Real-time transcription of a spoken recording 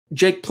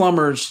Jake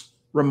Plummer's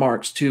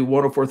remarks to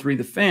 104.3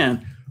 The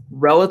Fan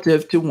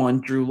relative to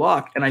one Drew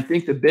Lock. And I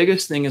think the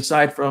biggest thing,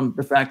 aside from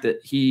the fact that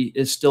he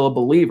is still a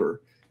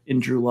believer in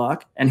Drew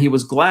Lock, and he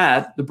was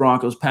glad the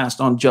Broncos passed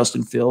on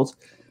Justin Fields,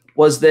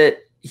 was that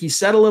he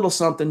said a little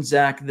something,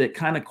 Zach, that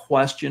kind of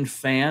questioned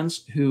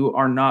fans who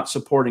are not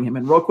supporting him.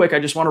 And real quick, I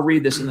just want to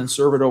read this and then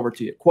serve it over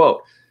to you.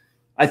 Quote,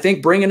 I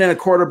think bringing in a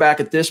quarterback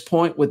at this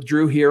point with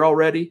Drew here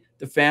already,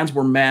 the fans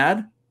were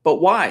mad,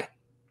 but why?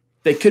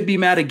 They could be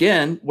mad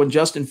again when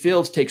Justin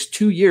Fields takes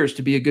 2 years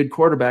to be a good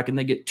quarterback and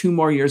they get 2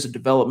 more years of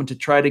development to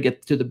try to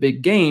get to the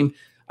big game.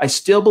 I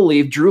still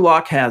believe Drew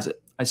Lock has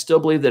it. I still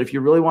believe that if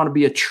you really want to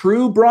be a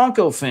true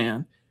Bronco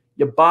fan,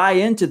 you buy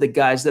into the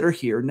guys that are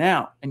here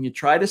now and you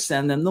try to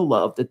send them the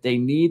love that they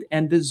need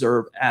and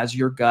deserve as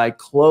your guy.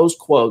 Close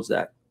quote,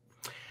 Zach.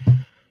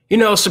 You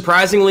know,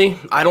 surprisingly,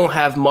 I don't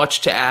have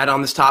much to add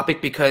on this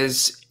topic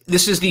because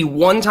this is the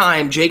one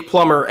time Jake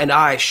Plummer and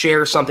I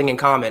share something in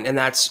common, and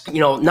that's, you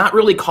know, not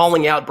really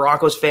calling out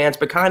Broncos fans,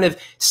 but kind of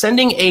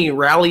sending a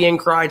rallying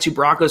cry to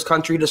Broncos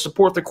country to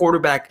support the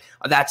quarterback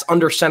that's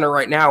under center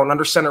right now. And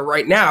under center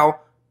right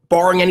now,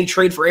 barring any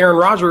trade for Aaron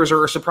Rodgers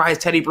or a surprise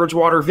Teddy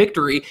Bridgewater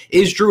victory,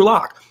 is Drew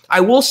Lock. I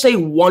will say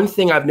one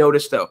thing I've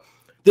noticed, though.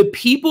 The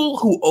people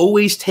who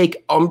always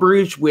take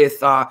umbrage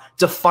with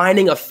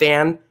defining a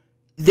fan,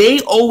 they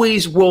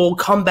always will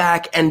come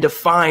back and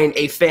define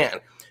a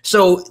fan.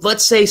 So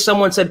let's say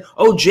someone said,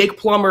 oh, Jake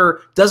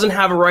Plummer doesn't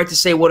have a right to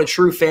say what a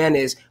true fan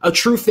is. A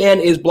true fan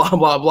is blah,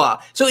 blah,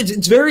 blah. So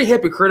it's very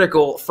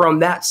hypocritical from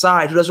that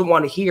side who doesn't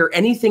want to hear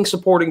anything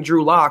supporting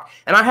Drew Lock.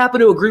 And I happen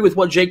to agree with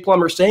what Jake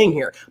Plummer is saying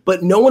here.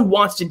 But no one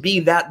wants to be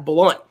that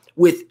blunt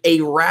with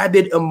a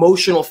rabid,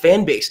 emotional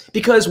fan base.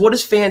 Because what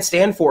does fan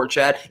stand for,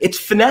 Chad? It's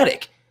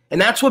fanatic. And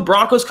that's what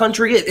Broncos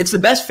country is. It's the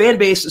best fan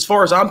base, as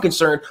far as I'm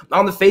concerned,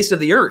 on the face of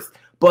the earth.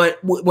 But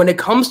when it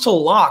comes to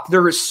Lock,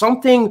 there is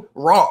something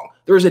wrong.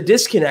 There's a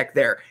disconnect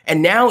there.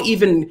 And now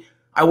even,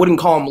 I wouldn't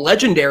call them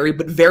legendary,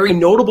 but very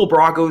notable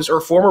Broncos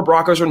or former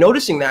Broncos are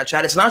noticing that,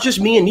 Chad. It's not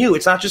just me and you.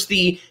 It's not just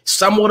the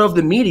somewhat of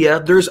the media.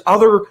 There's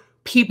other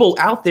people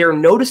out there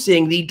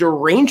noticing the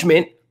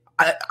derangement.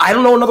 I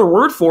don't know another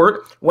word for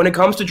it when it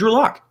comes to Drew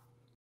Lock.